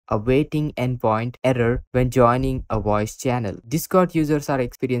awaiting endpoint error when joining a voice channel. Discord users are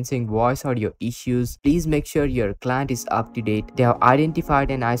experiencing voice audio issues. Please make sure your client is up to date. They have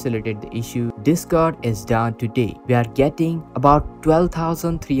identified and isolated the issue. Discord is down today. We are getting about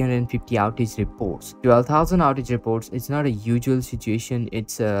 12,350 outage reports. 12,000 outage reports. It's not a usual situation.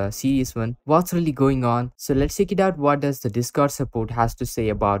 It's a serious one. What's really going on? So let's check it out. What does the Discord support has to say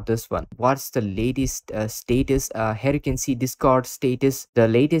about this one? What's the latest status? Here you can see Discord status, the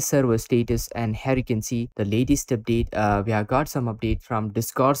latest server status, and here you can see the latest update. We have got some update from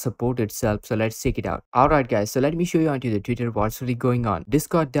Discord support itself. So let's check it out. Alright guys, so let me show you onto the Twitter what's really going on.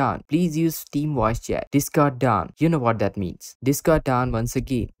 Discord down. Please use Team voice chat. Discord down. You know what that means. Discord down once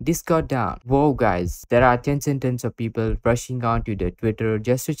again. Discord down. Whoa guys, there are tens and tens of people rushing onto the Twitter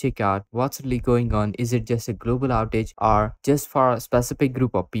just to check out what's really going on. Is it just a global outage or just for a specific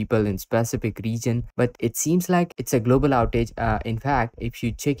group of people in specific region? But it seems like it's a global outage. In fact, if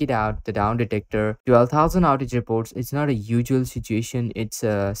you check it out, the down detector, 12,000 outage reports. It's not a usual situation. It's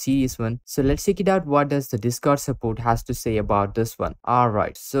a serious one. So let's check it out. What does the Discord support has to say about this one?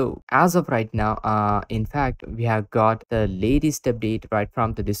 Alright, so as of right now, in fact, we have got the latest update right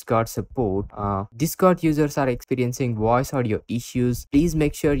from the Discord support. Discord users are experiencing voice audio issues. Please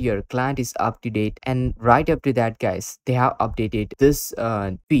make sure your client is up to date. And right up to that guys, they have updated this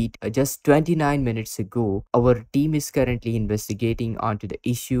tweet just 29 minutes ago. Our team is currently investigating onto the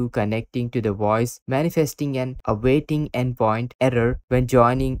issue connecting to the voice manifesting an awaiting endpoint error when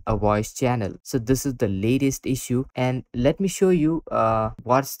joining a voice channel. So this is the latest issue, and let me show you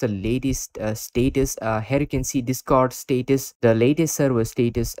what's the latest status. Here you can see Discord status, the latest server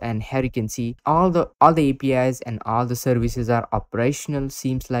status, and here you can see all the APIs and all the services are operational.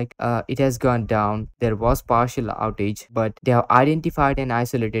 Seems like it has gone down. There was partial outage, but they have identified and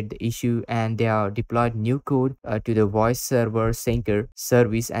isolated the issue, and they have deployed new code to the voice server syncer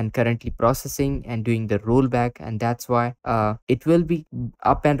service and currently processing and doing the rollback, and that's why it will be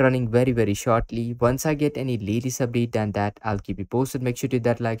up and running very shortly. Once I get any latest update than that, I'll keep you posted. Make sure to hit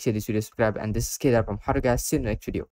that like, share this video, subscribe, and this is Kedar from How to Guys. See you in the next video.